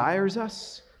desires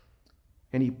us,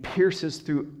 and he pierces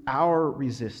through our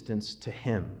resistance to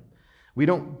him. We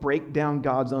don't break down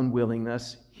God's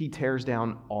unwillingness. He tears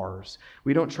down ours.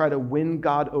 We don't try to win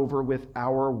God over with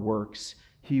our works.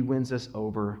 He wins us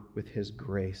over with his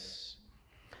grace.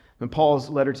 In Paul's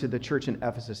letter to the church in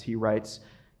Ephesus, he writes,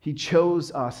 "He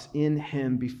chose us in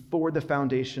him before the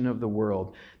foundation of the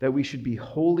world, that we should be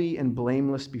holy and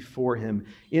blameless before him.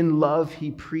 In love,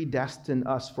 he predestined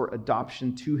us for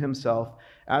adoption to himself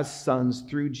as sons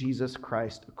through Jesus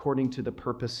Christ, according to the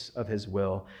purpose of his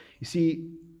will." You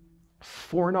see,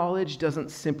 foreknowledge doesn't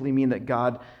simply mean that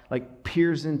God like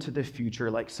peers into the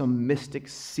future like some mystic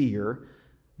seer.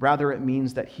 Rather, it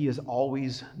means that he has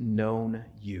always known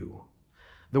you.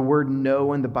 The word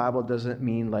know in the Bible doesn't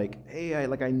mean like, hey,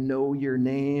 I know your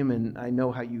name and I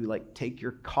know how you like take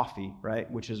your coffee, right?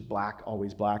 Which is black,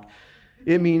 always black.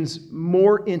 It means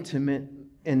more intimate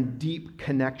and deep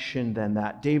connection than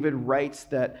that. David writes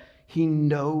that he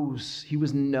knows, he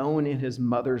was known in his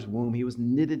mother's womb. He was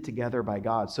knitted together by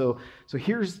God. So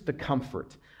here's the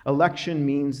comfort. Election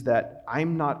means that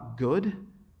I'm not good,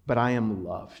 but I am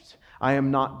loved. I am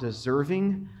not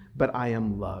deserving, but I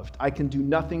am loved. I can do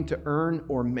nothing to earn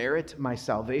or merit my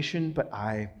salvation, but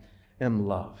I am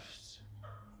loved.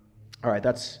 All right,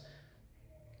 that's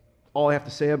all I have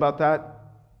to say about that.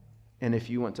 And if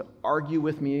you want to argue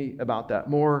with me about that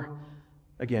more,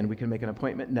 again, we can make an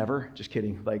appointment. Never. Just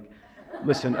kidding. Like,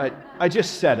 listen, I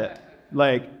just said it.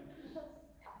 Like,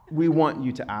 we want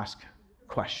you to ask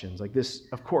questions. Like, this,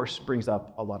 of course, brings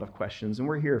up a lot of questions, and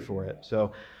we're here for it.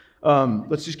 So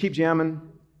let's just keep jamming.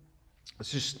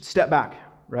 Let's just step back,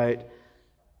 right,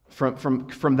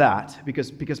 from that,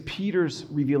 because Peter's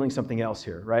revealing something else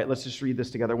here, right? Let's just read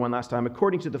this together one last time.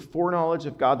 "According to the foreknowledge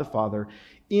of God the Father,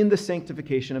 in the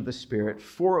sanctification of the Spirit,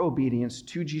 for obedience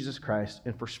to Jesus Christ,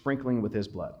 and for sprinkling with his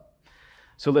blood."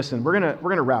 So listen, we're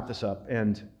gonna wrap this up,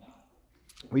 and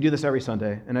we do this every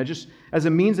Sunday, and I just, as a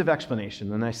means of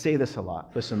explanation, and I say this a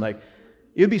lot, listen, like,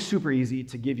 it would be super easy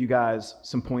to give you guys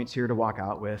some points here to walk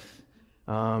out with,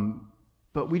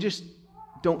 but we just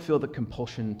don't feel the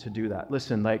compulsion to do that.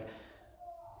 Listen, like,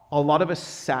 a lot of us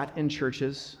sat in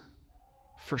churches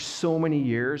for so many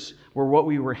years where what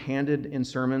we were handed in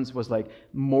sermons was like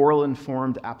moral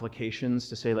informed applications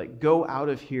to say, like, go out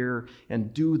of here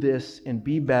and do this and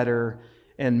be better.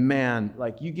 And man,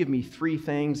 like, you give me 3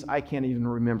 things, I can't even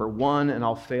remember one, and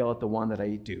I'll fail at the one that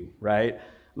I do, right?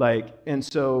 Like, and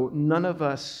so none of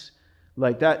us,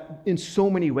 like, that in so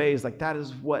many ways, like, that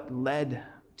is what led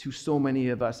to so many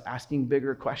of us asking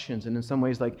bigger questions, and in some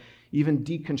ways, like, even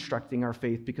deconstructing our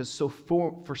faith, because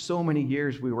for so many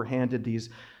years we were handed these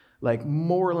like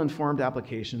moral informed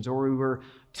applications, or we were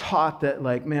taught that,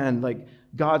 like, man, like,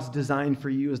 God's design for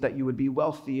you is that you would be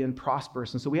wealthy and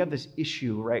prosperous. And so we have this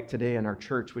issue right today in our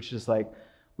church, which is like,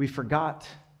 we forgot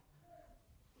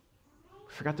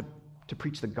to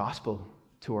preach the gospel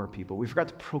to our people. We forgot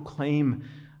to proclaim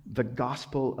the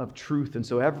gospel of truth. And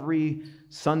so every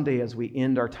Sunday as we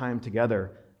end our time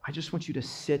together, I just want you to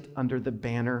sit under the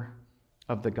banner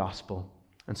of the gospel.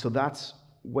 And so that's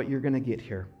what you're going to get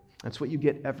here. That's what you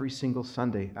get every single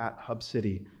Sunday at Hub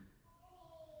City.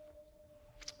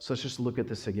 So let's just look at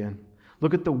this again.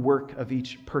 Look at the work of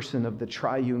each person of the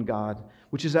triune God,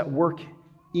 which is at work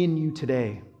in you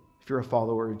today. If you're a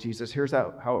follower of Jesus, here's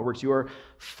how it works. You are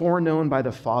foreknown by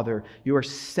the Father. You are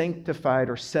sanctified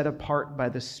or set apart by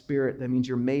the Spirit. That means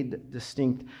you're made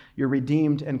distinct. You're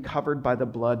redeemed and covered by the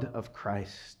blood of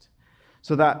Christ.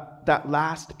 So that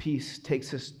last piece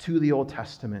takes us to the Old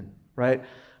Testament, right?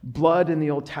 Blood in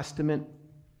the Old Testament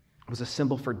was a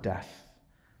symbol for death.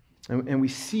 And we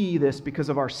see this because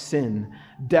of our sin.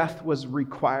 Death was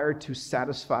required to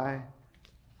satisfy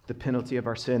the penalty of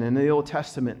our sin. In the Old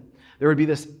Testament, there would be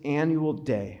this annual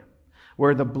day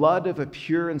where the blood of a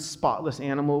pure and spotless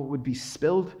animal would be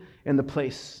spilled in the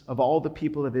place of all the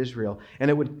people of Israel, and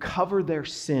it would cover their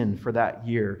sin for that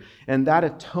year. And that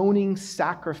atoning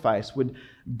sacrifice would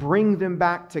bring them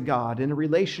back to God in a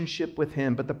relationship with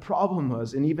Him. But the problem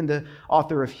was, and even the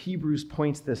author of Hebrews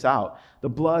points this out, the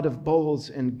blood of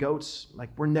bulls and goats,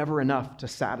 like, were never enough to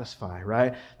satisfy,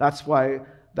 right? That's why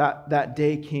that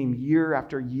day came year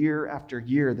after year after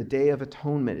year, the Day of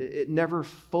Atonement. It never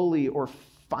fully or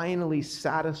finally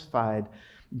satisfied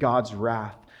God's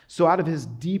wrath. So out of His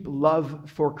deep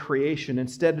love for creation,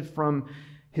 instead from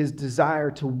His desire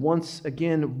to once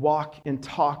again walk and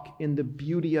talk in the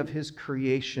beauty of His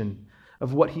creation,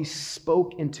 of what He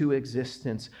spoke into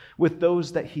existence, with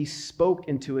those that He spoke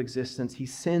into existence, He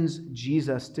sends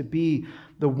Jesus to be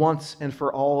the once and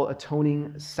for all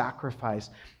atoning sacrifice.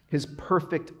 His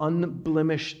perfect,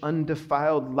 unblemished,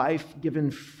 undefiled life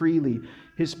given freely,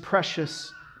 His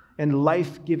precious and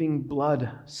life-giving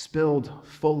blood spilled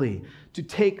fully. To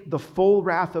take the full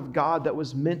wrath of God that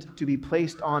was meant to be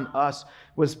placed on us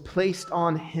was placed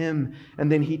on Him,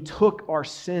 and then He took our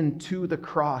sin to the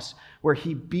cross where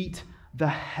He beat the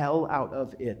hell out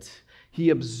of it. He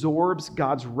absorbs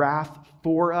God's wrath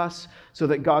for us so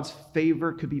that God's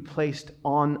favor could be placed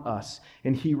on us.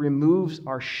 And He removes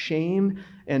our shame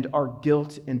and our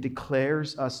guilt and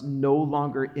declares us no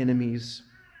longer enemies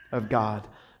of God,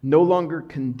 no longer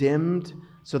condemned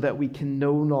so that we can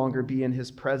no longer be in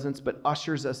His presence, but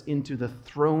ushers us into the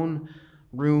throne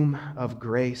room of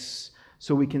grace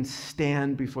so we can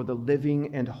stand before the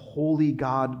living and holy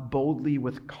God boldly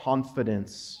with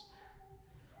confidence.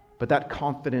 But that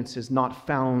confidence is not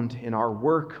found in our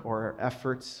work or our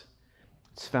efforts.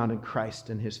 It's found in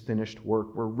Christ and His finished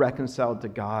work. We're reconciled to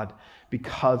God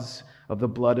because of the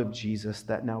blood of Jesus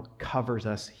that now covers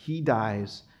us. He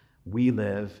dies, we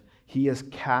live. He is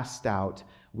cast out,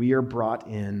 we are brought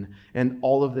in. And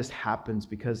all of this happens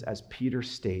because, as Peter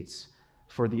states,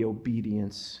 for the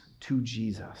obedience to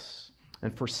Jesus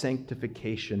and for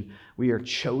sanctification, we are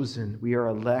chosen, we are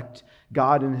elect.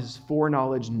 God in His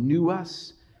foreknowledge knew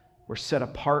us. We're set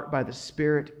apart by the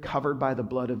Spirit, covered by the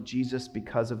blood of Jesus.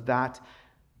 Because of that,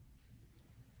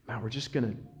 man, we're just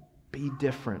going to be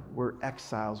different. We're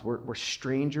exiles. We're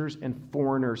strangers and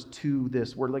foreigners to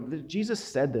this. We're like, Jesus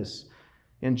said this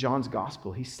in John's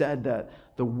gospel. He said that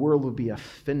the world would be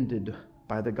offended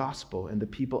by the gospel and the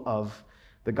people of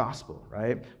the gospel,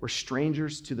 right? We're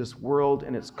strangers to this world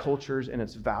and its cultures and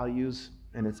its values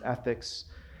and its ethics.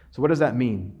 So what does that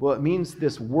mean? Well, it means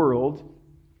this world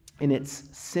in its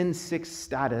sin-sick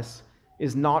status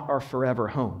is not our forever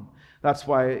home. That's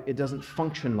why it doesn't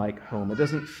function like home. It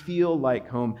doesn't feel like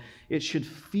home. It should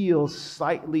feel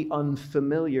slightly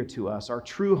unfamiliar to us. Our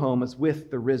true home is with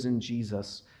the risen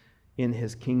Jesus in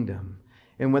His kingdom.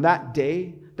 And when that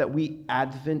day that we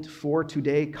advent for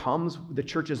today comes, the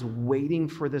church is waiting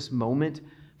for this moment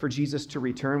for Jesus to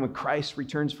return. When Christ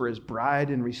returns for His bride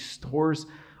and restores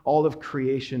all of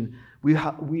creation,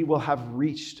 we will have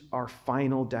reached our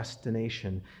final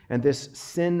destination. And this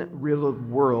sin-riddled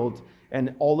world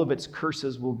and all of its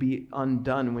curses will be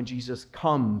undone when Jesus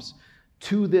comes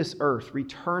to this earth,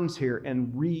 returns here,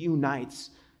 and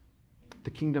reunites the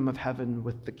kingdom of heaven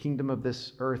with the kingdom of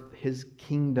this earth, his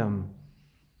kingdom,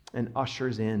 and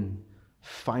ushers in,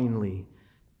 finally,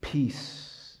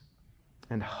 peace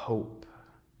and hope.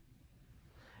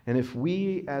 And if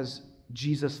we, as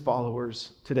Jesus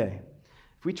followers today,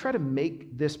 if we try to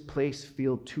make this place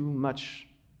feel too much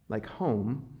like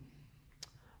home,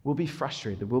 we'll be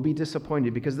frustrated, we'll be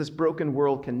disappointed, because this broken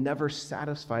world can never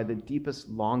satisfy the deepest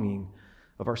longing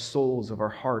of our souls, of our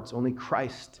hearts. Only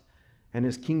Christ and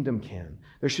his kingdom can.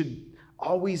 There should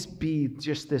always be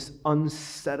just this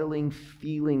unsettling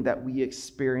feeling that we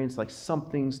experience, like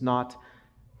something's not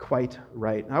quite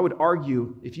right. And I would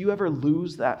argue, if you ever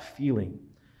lose that feeling,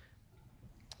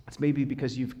 it's maybe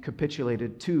because you've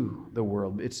capitulated to the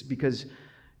world. It's because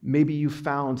maybe you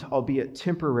found, albeit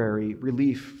temporary,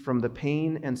 relief from the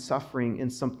pain and suffering in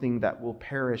something that will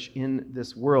perish in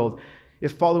this world.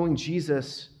 If following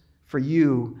Jesus for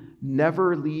you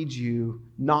never leads you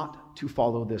not to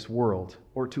follow this world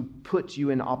or to put you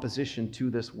in opposition to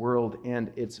this world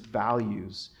and its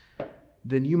values,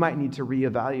 then you might need to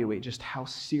reevaluate just how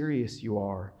serious you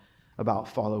are about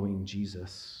following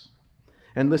Jesus.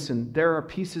 And listen, there are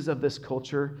pieces of this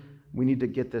culture, we need to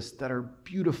get this, that are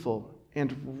beautiful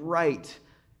and right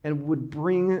and would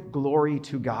bring glory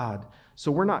to God. So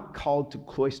we're not called to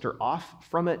cloister off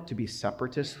from it, to be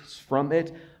separatists from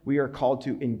it. We are called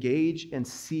to engage and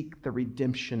seek the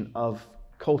redemption of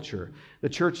culture. The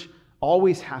church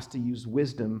always has to use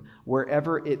wisdom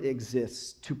wherever it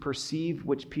exists to perceive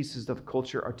which pieces of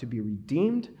culture are to be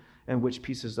redeemed and which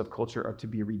pieces of culture are to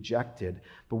be rejected.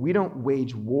 But we don't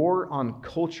wage war on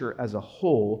culture as a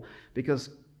whole because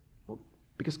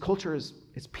culture is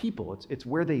people. It's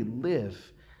where they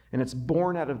live, and it's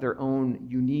born out of their own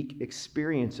unique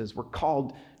experiences. We're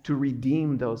called to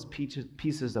redeem those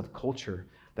pieces of culture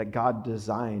that God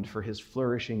designed for his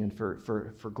flourishing and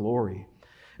for glory.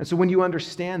 And so when you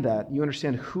understand that, you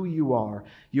understand who you are,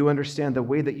 you understand the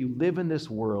way that you live in this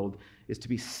world is to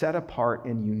be set apart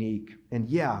and unique. And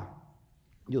yeah,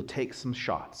 you'll take some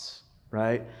shots,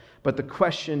 right? But the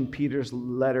question Peter's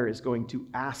letter is going to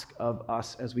ask of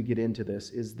us as we get into this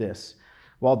is this: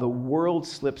 while the world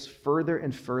slips further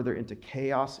and further into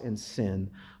chaos and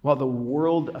sin, while the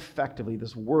world effectively,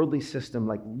 this worldly system,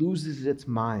 loses its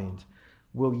mind,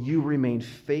 will you remain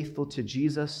faithful to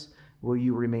Jesus? Will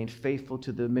you remain faithful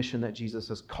to the mission that Jesus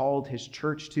has called his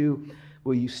church to?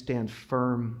 Will you stand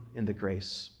firm in the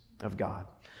grace of God?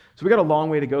 So we got a long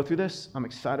way to go through this. I'm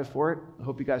excited for it. I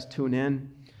hope you guys tune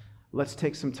in. Let's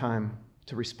take some time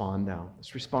to respond now.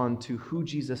 Let's respond to who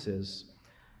Jesus is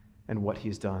and what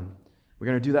he's done. We're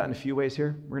going to do that in a few ways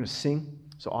here. We're going to sing.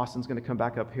 So Austin's going to come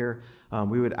back up here.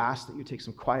 We would ask that you take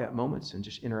some quiet moments and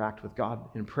just interact with God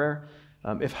in prayer.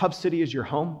 If Hub City is your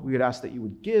home, we would ask that you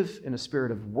would give in a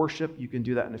spirit of worship. You can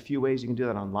do that in a few ways. You can do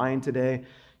that online today.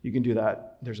 You can do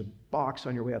that. There's a box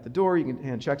on your way out the door you can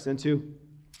hand checks into.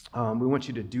 We want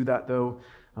you to do that, though,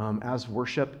 as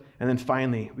worship. And then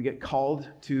finally, we get called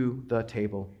to the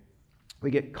table.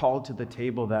 We get called to the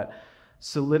table that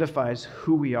solidifies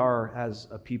who we are as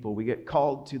a people. We get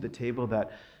called to the table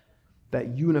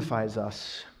that unifies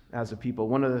us as a people.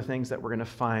 One of the things that we're going to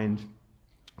find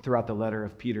throughout the letter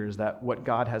of Peter is that what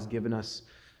God has given us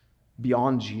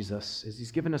beyond Jesus is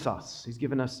he's given us. He's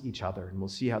given us each other. And we'll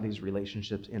see how these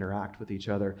relationships interact with each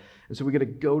other. And so we get to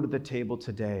go to the table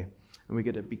today, and we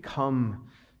get to become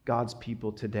God's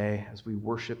people today as we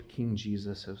worship King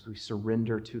Jesus, as we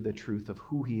surrender to the truth of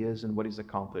who he is and what he's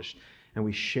accomplished, and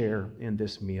we share in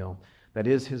this meal that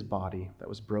is his body that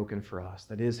was broken for us,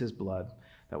 that is his blood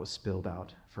that was spilled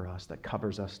out for us, that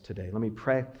covers us today. Let me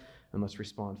pray and let's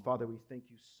respond. Father, we thank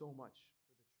you so much.